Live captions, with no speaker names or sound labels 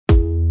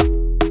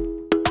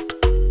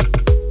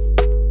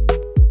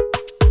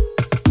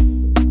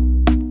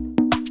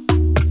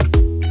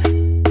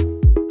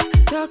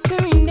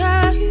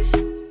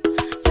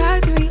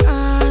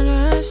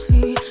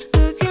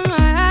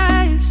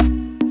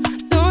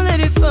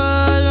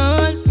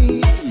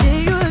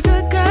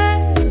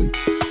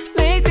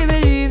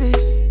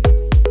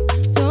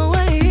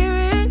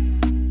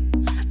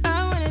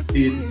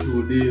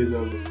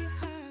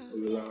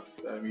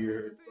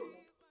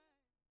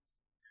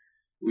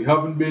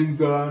been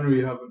gone. We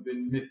haven't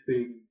been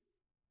missing.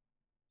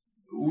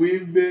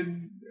 We've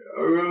been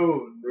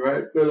around,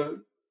 right, fellas?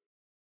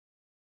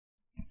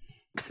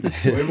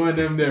 When man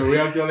them there, we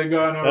actually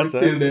gone or we That's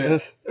still a there.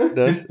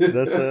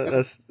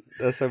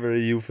 that's a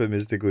very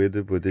euphemistic way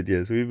to put it.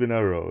 Yes, we've been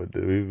around.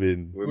 We've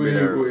been We've been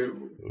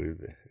around.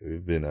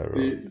 we've been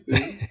around.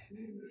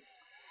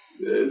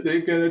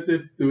 They can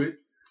attest to it.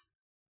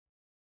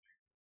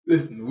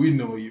 Listen, we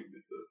know you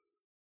miss us.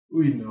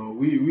 We know.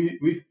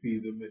 We see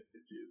the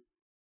messages.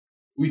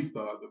 We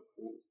saw the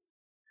post.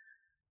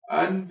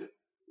 And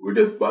we're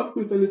just back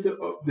with a little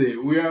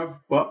update. We are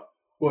back,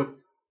 but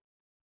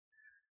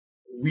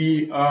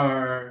we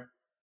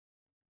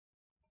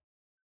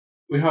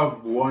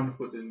have one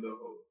foot in the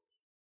house.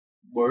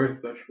 But rest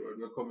assured,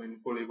 we're coming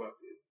fully back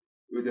in.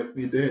 We just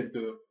need to head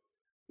to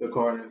the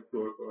corner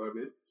store for a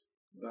bit.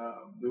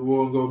 We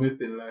won't go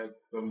missing like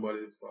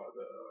somebody's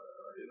father,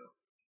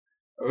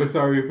 We're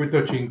sorry if we're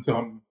touching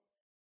some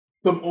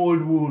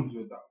old wounds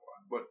with that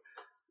one, but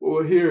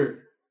we're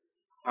here,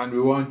 and we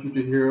want you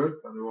to hear us,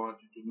 and we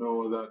want you to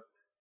know that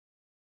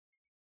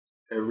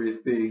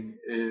everything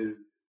is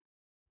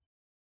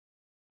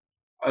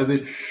as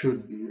it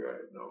should be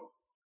right now.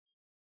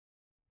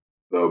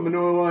 So, I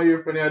don't want to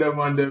hear from the other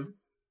man them.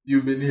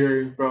 You've been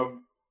hearing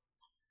from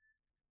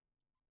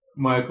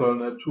Michael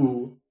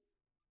Natu.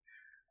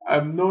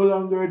 I'm no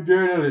longer a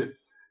journalist.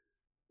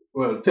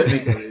 Well,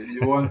 technically,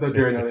 you once a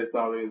journalist,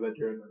 always a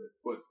journalist.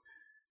 But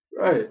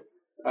right,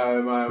 Tell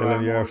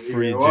him you're a out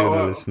free here.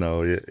 journalist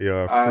now.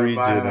 You're a free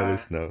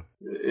journalist now.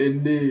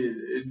 Indeed.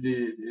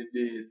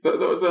 So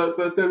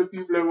tell the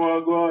people they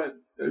want to go on.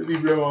 Tell the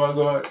people they want to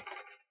go on.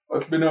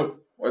 What's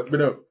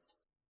been up?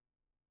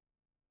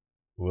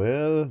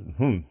 Well,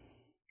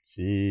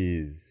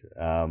 jeez,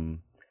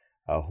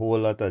 a whole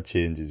lot of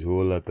changes.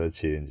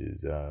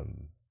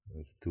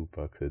 As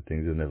Tupac said,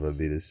 things will never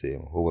be the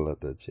same. A whole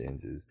lot of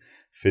changes,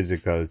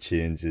 physical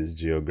changes,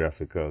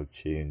 geographical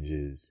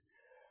changes.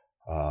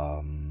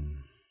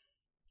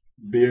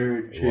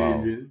 Beard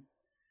changes.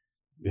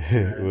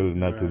 Wow. Well,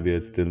 not to be,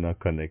 it's still not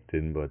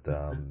connecting, but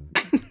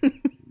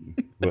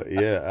but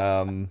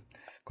yeah,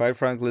 quite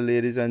frankly,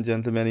 ladies and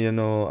gentlemen,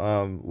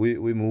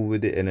 we move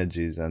with the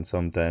energies, and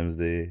sometimes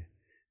the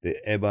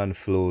ebb and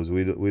flows.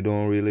 We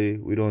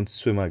don't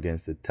swim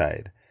against the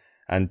tide.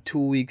 And 2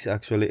 weeks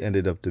actually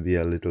ended up to be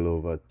a little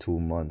over 2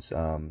 months.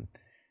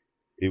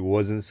 It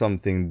wasn't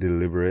something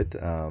deliberate.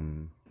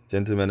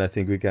 Gentlemen, I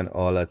think we can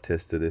all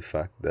attest to the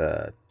fact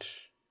that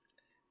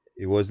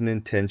it wasn't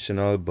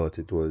intentional, but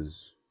it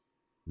was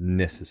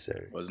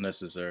necessary. Was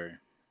necessary.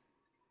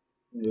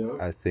 Yeah.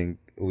 I think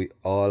we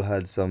all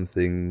had some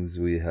things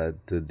we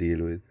had to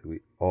deal with.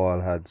 We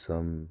all had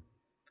some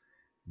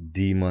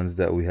demons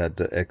that we had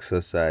to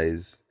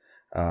exercise.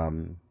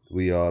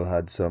 We all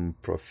had some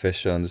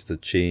professions to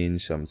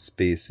change, some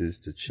spaces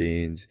to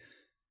change,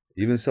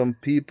 even some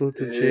people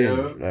to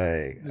change.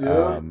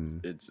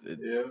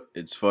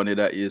 It's funny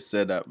that you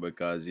said that,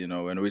 because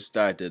when we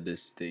started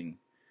this thing,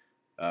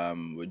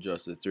 with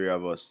just the three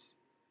of us,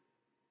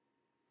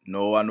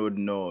 no one would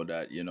know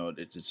that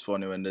it is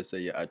funny when they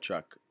say you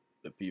attract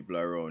the people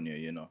around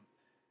you.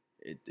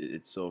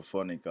 It's so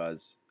funny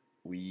because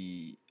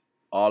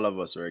all of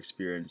us were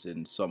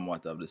experiencing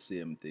somewhat of the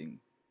same thing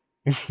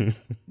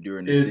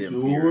during the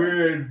same period.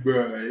 Weird,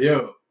 bro.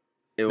 Yo.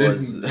 It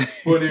was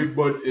funny,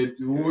 but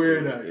it's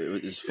weird.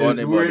 It's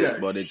funny,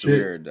 but it's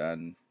weird,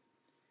 and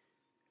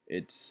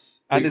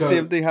it's and the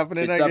same thing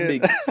happening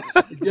again.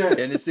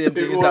 And the same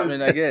thing is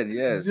happening again.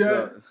 Yes,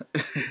 so,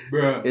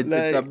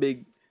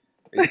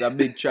 it's a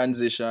big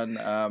transition.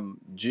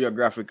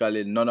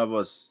 Geographically, none of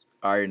us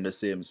are in the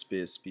same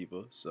space,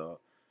 people.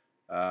 So,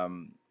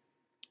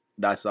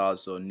 that's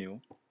also new.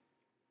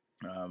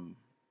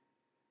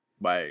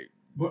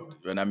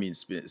 When I mean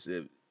space,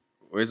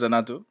 where's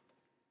Anato?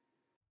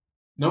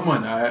 No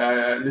man,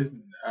 I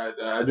listen.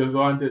 I just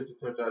wanted to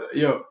touch on that.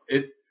 Yo,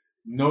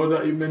 now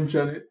that you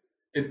mention it,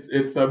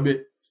 it's a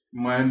bit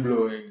mind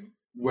blowing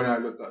when I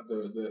look at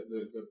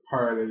the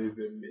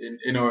parallelism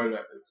in our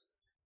lives.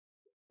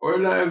 Our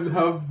lives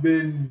have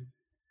been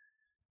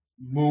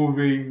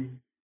moving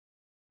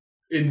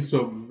in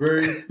some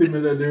very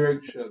similar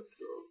directions,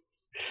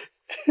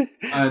 bro.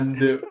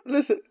 And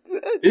listen,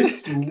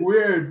 it's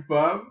weird,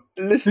 fam.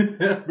 Listen,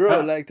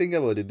 bro, think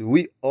about it.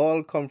 We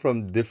all come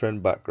from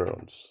different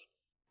backgrounds,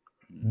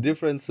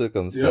 different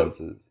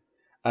circumstances,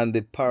 and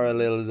the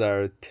parallels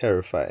are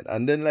terrifying.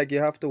 And then, you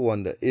have to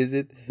wonder, is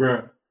it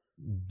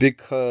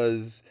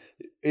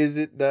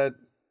that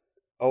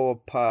our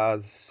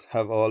paths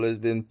have always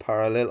been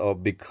parallel, or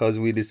because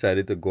we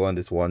decided to go on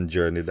this one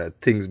journey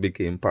that things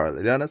became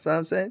parallel? You understand what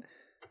I'm saying?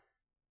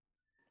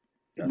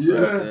 That's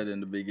what I said in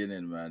the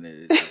beginning, man.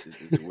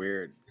 It's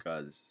weird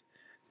because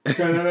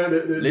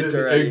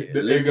literally,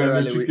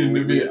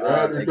 we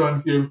are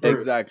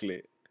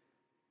exactly.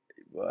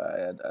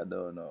 Well, I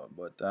don't know,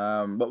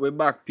 but we're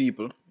back,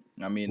 people.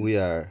 I mean, we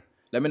are.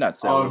 Let me not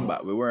say we're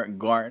back. We weren't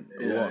gone.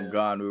 We weren't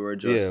gone. We were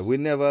just. Yeah, we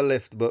never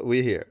left, but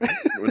we're here.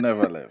 We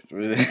never left.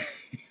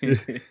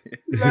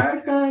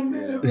 Like I You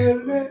know,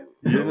 never let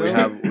we you.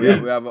 have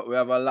we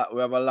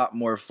have a lot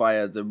more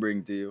fire to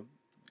bring to you.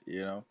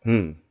 You know,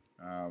 Hmm.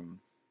 um,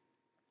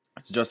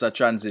 it's just a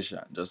transition,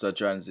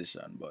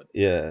 but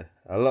Yeah,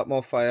 a lot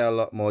more fire, a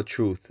lot more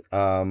truth.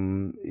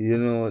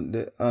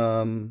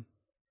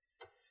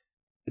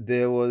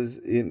 There was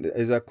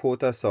is a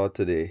quote I saw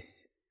today.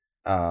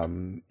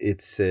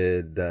 It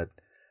said that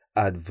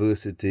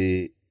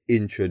adversity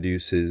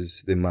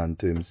introduces the man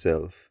to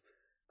himself,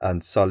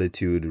 and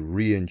solitude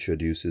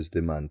reintroduces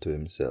the man to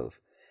himself.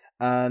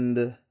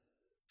 And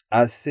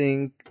I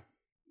think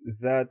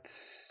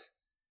that's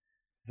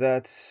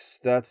that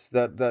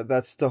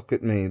stuck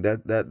with me.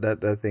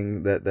 That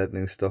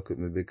thing stuck with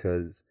me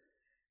because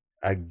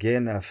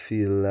again I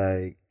feel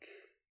like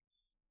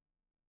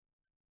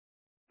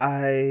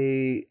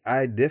I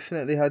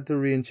definitely had to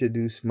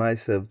reintroduce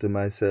myself to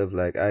myself.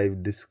 Like I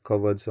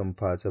discovered some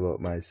parts about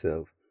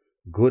myself,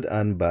 good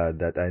and bad,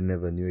 that I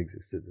never knew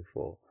existed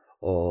before,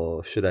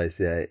 or should I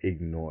say I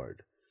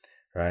ignored,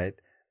 right?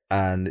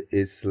 And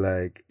it's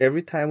like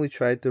every time we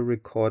try to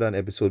record an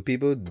episode,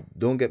 people,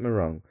 don't get me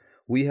wrong,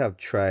 we have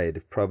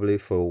tried probably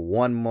for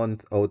 1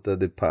 month out of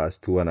the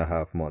past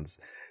 2.5 months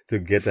to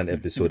get an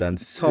episode, and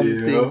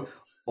something Yep,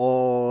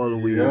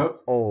 always, yep,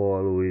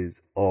 always,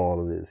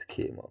 always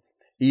came up.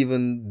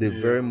 Even the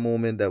very yep.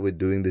 moment that we're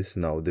doing this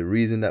now, the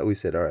reason that we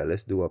said, all right,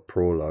 let's do a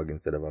prologue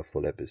instead of a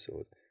full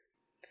episode,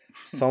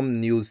 some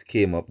news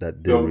came up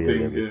that derailed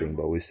Something, everything,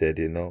 but we said,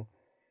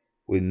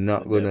 we're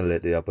not the going to devil.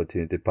 let the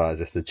opportunity pass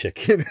just to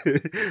check in. Is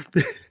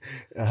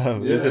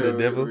it the yeah,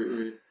 devil?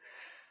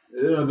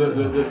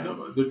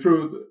 the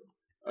truth,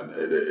 and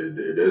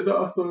there's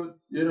also,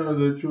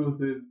 the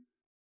truth is,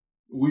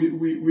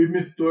 we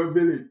missed our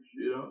village.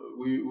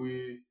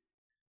 We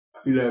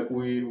I feel like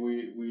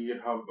we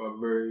have a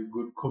very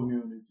good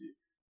community,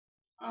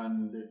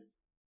 and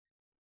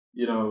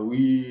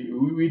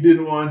we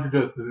didn't want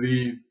to just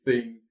leave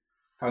things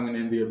hanging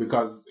in there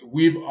because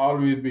we've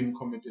always been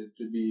committed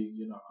to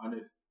being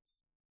honest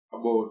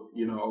about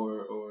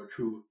our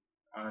truth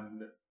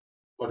and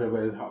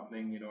whatever is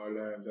happening in our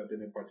lives at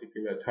any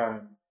particular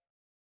time.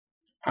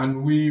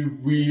 And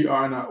we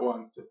are not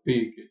one to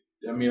fake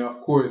it. I mean, of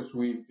course,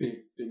 we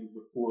faked things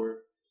before,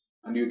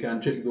 and you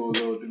can check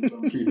those out in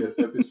some previous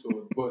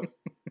episodes. But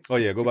Oh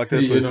yeah, go back to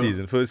the you first know,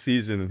 season. First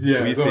season,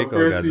 yeah. we So fake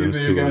first orgasms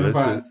season you too. can Let's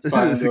find just,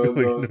 find let's those go.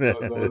 those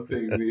those, those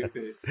things we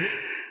fake.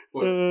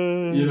 But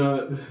you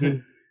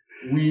know,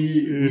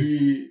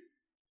 we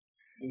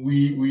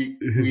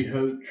we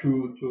held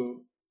true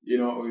to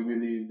what we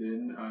believed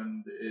in,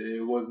 and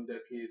it wasn't a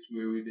case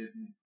where we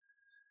didn't.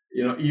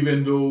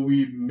 Even though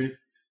we missed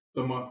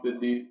some of the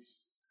dates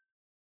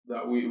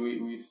that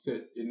we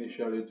set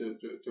initially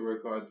to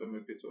record some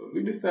episodes,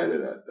 we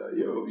decided that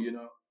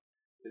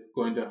it's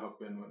going to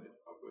happen when it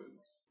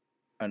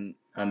happens,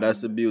 And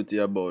that's the and beauty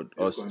about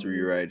it's us going to three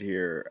be good. right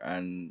here,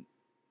 and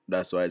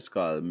that's why it's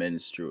called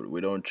Men's Truth. We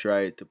don't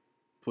try to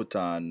put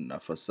on a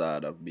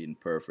facade of being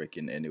perfect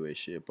in any way,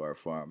 shape, or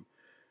form.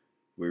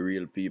 We're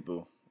real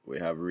people. We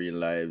have real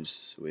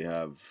lives. We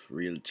have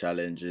real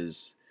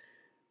challenges.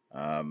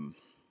 Um,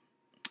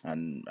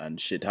 and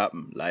shit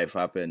happen. Life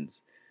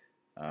happens.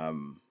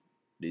 Um,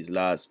 these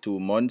last 2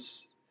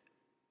 months,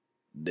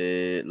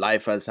 the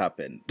life has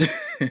happened.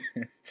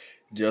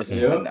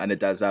 Just Mhm. Yeah. and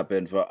it has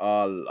happened for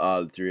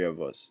all three of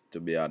us, to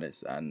be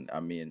honest. And I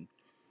mean,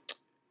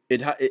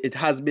 it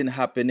has been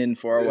happening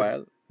for a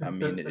while. I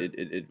mean,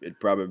 it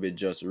probably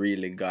just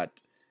really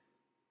got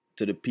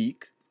to the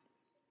peak,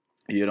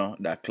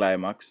 that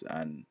climax,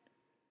 and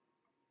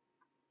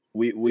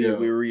we Yeah.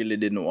 really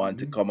didn't want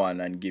to Hmm. come on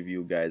and give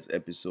you guys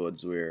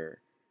episodes where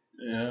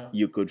Yeah.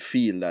 you could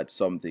feel that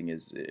something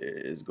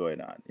is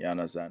going on. You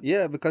understand?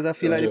 Yeah, because I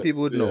feel like the So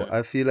people would know. Yeah.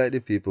 I feel like the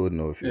people would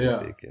know if you were Yeah.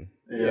 faking.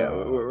 yeah,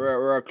 Yeah.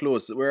 we're a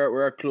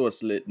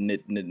close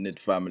knit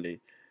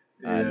family,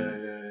 Yeah.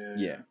 and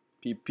Yeah.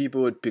 yeah,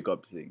 people would pick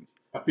up things.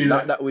 I feel Not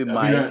like that we I feel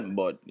like mind,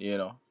 but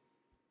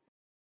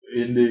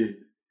indeed,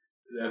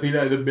 I feel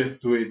like the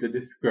best way to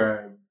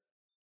describe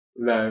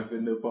life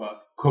in the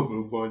past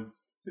couple of months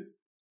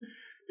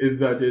is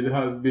that it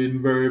has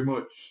been very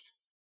much.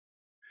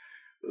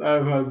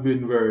 Life has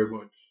been very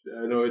much.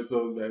 I know it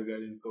sounds like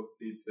an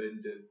incomplete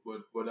sentence,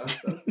 but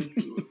that's the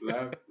truth.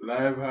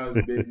 Life has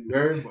been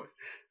very much,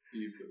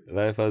 people.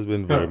 Life has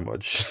been very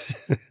much.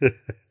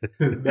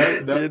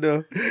 that you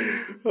know,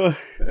 uh,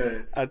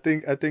 I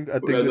think put that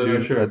we're on a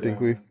doing. I shirt, think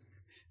yeah, we. man.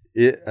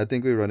 Yeah, I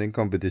think we're running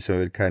competition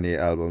with Kanye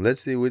album.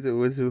 Let's see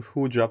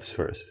who drops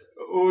first.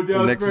 Oh, The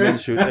just next Men friend.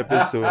 Shoot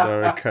episode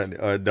or Kanye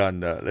or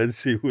Donda. Let's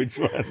see which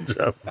one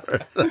drops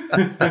first.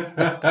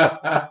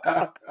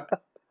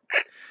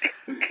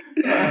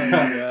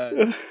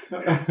 oh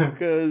god,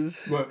 Cause,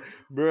 but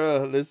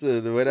bro,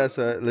 listen. When I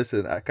say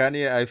listen,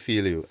 Kanye, I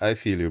feel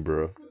you,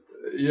 bro.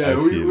 yeah, I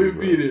feel you, we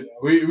bro. feel it.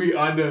 We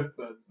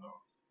understand now.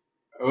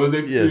 I was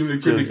Yes,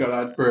 extremely trust me. critical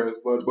at first,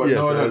 but Yes,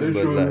 now that the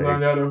but show is on like,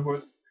 the other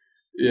foot,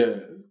 yeah,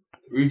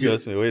 we get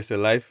trust it. me. Wait, say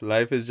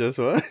life is just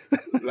what?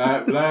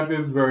 Life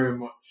is very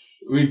much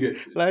We get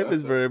it. Life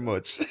is very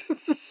much.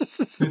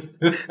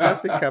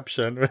 That's the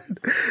caption, right?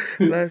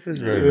 Life is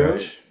very Yeah.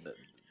 much.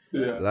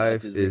 Yeah.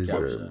 Life that is is the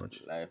very caption.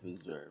 much. Life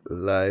is very much.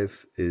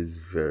 Life is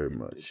very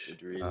much.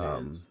 It really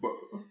is.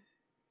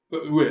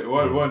 But wait,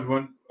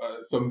 one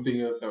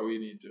something else that we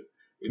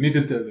need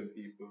to tell the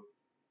people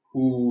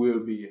who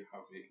will be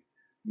having,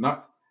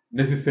 not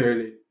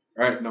necessarily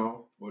right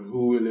now, but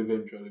who will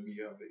eventually be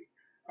having.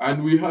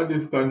 And we had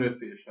this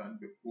conversation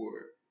before,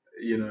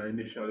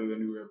 initially when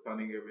we were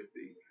planning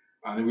everything,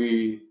 and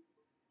we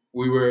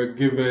were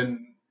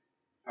given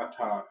a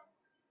task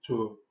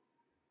to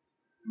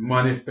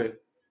manifest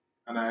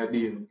an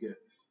ideal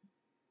guest.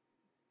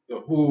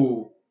 So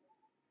who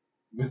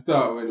we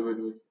start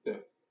with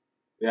Steph,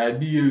 the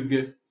ideal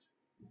guest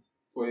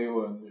for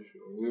you on the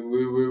show.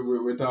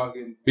 We're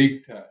talking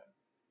big time.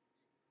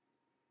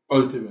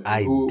 Ultimately,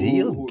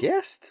 Ideal who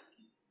guest?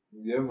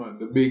 yeah, man,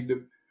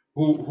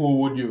 who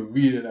would you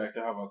really like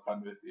to have a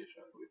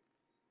conversation with?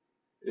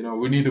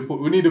 We need to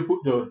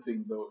put those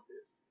things out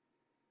there.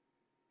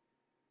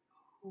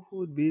 Who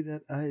would be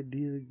that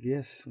ideal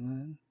guest,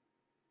 man?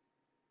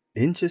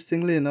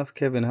 Interestingly enough,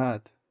 Kevin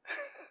Hart.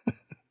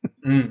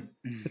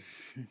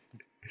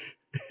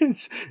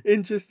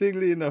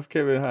 Interestingly enough,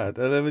 Kevin Hart.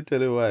 And let me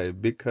tell you why.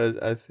 Because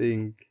I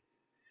think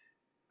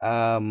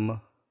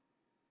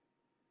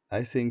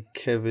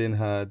Kevin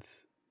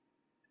Hart's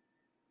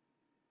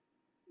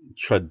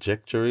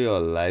trajectory or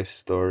life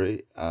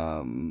story,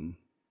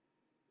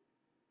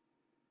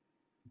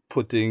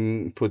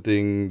 putting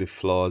the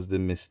flaws, the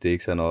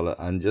mistakes, and all that,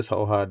 and just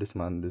how hard this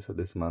man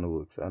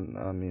works, and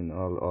I mean,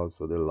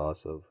 also the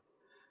loss of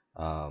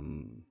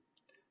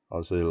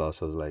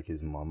like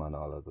his mom and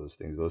all of those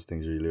things. Those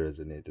things really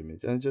resonate to me,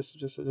 and just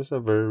a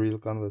very real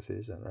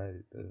conversation,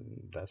 right?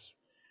 And that's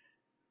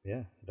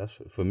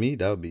for me.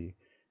 That would be,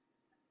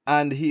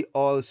 and he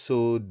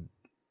also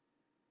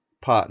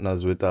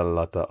partners with a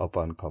lot of up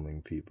and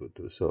coming people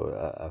too. So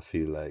I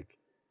feel like,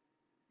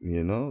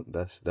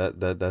 that's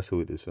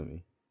who it is for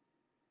me.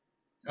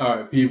 All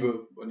right,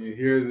 people, when you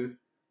hear this,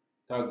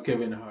 tag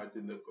Kevin Hart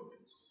in the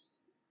comments.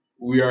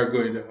 We are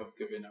going to have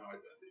Kevin Hart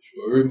on the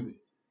show. Rimsey,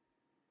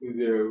 who's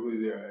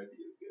their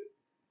ideal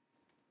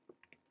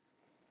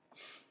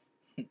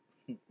guest?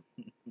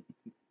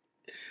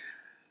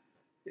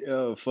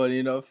 Yo, funny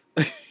enough,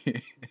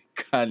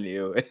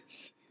 Kanye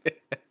West.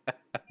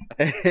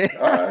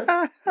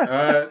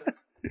 All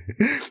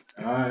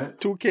right.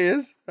 2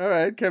 Ks. All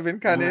right, Kevin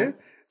Kanye.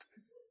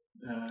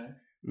 All right.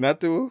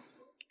 Natu.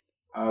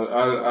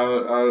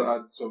 I'll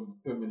add some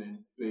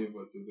feminine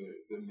flavor to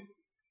the mix.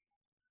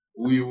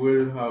 We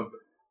will have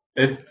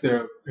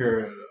Esther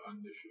Perel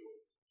on the show.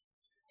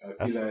 I feel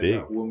That's like big.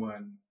 that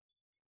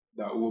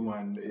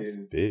woman That's is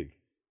big.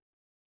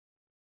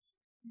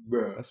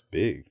 bruh. That's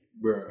big.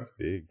 Bruh. That's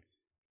big.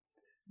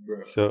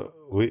 Bruh. So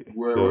we're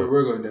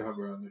going to have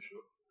her on the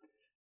show.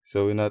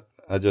 So we're not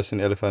adjusting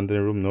the elephant in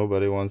the room.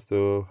 Nobody wants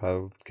to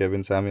have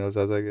Kevin Samuels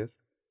as a guest.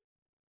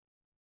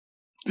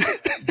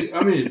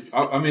 I mean,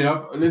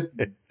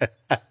 listen.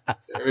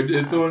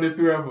 It's only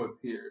 3 of us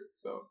here,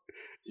 so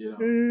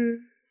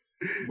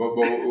But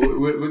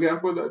we can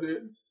put that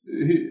there.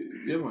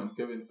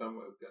 Kevin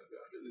Samuels can be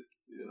on the list,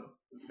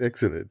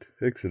 Excellent.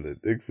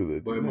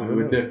 But man,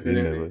 we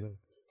definitely,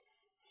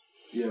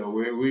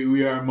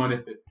 we are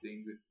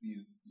manifesting with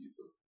these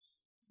people.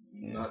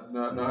 Yeah.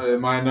 Not it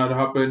might not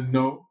happen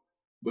now,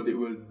 but it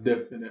will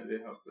definitely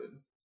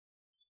happen.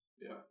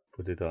 Yeah.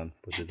 Put it on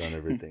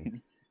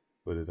everything.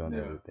 Put it on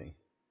everything.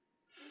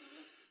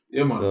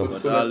 Yeah, man. So,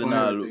 but all in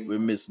all, we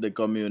miss the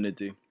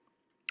community.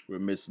 We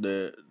miss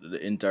the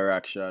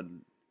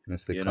interaction.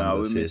 Miss the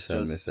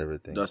conversation, miss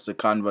everything. Just the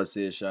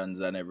conversations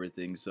and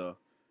everything. So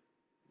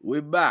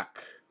we're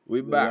back.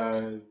 We're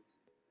back.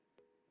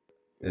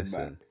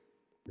 Listen,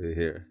 we're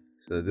here.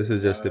 So this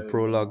is just the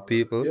prologue,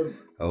 people. Yeah.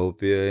 I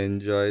hope you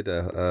enjoyed.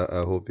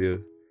 I hope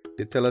you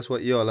tell us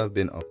what you all have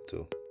been up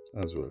to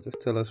as well.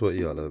 Just tell us what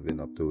you all have been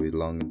up to. We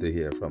long to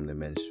hear from the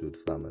Men's Shoot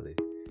family.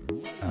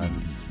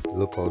 And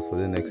look out for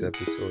the next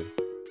episode.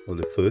 Or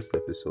the first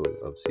episode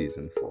of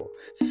season 4.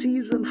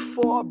 Season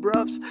 4,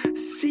 bruvs.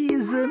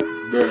 Season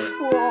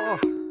 4.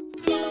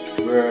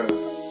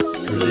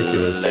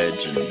 Ridiculous.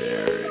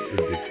 Legendary.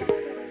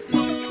 Ridiculous.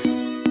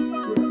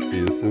 See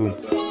you soon.